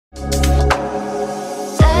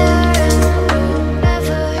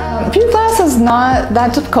not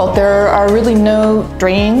that difficult. There are really no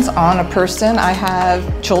drains on a person. I have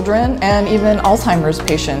children and even Alzheimer's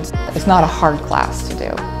patients. It's not a hard class to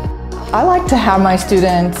do. I like to have my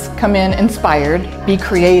students come in inspired, be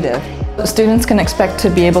creative. The students can expect to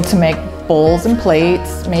be able to make bowls and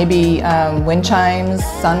plates, maybe wind chimes,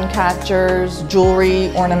 sun catchers,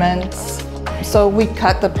 jewelry, ornaments. So we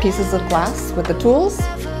cut the pieces of glass with the tools,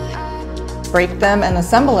 break them and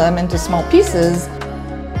assemble them into small pieces,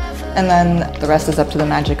 and then the rest is up to the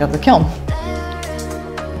magic of the kiln.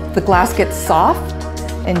 The glass gets soft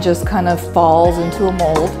and just kind of falls into a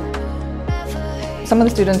mold. Some of the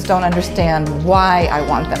students don't understand why I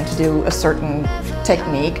want them to do a certain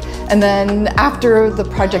technique, and then after the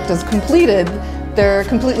project is completed, they're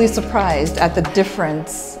completely surprised at the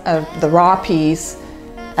difference of the raw piece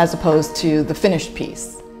as opposed to the finished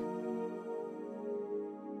piece.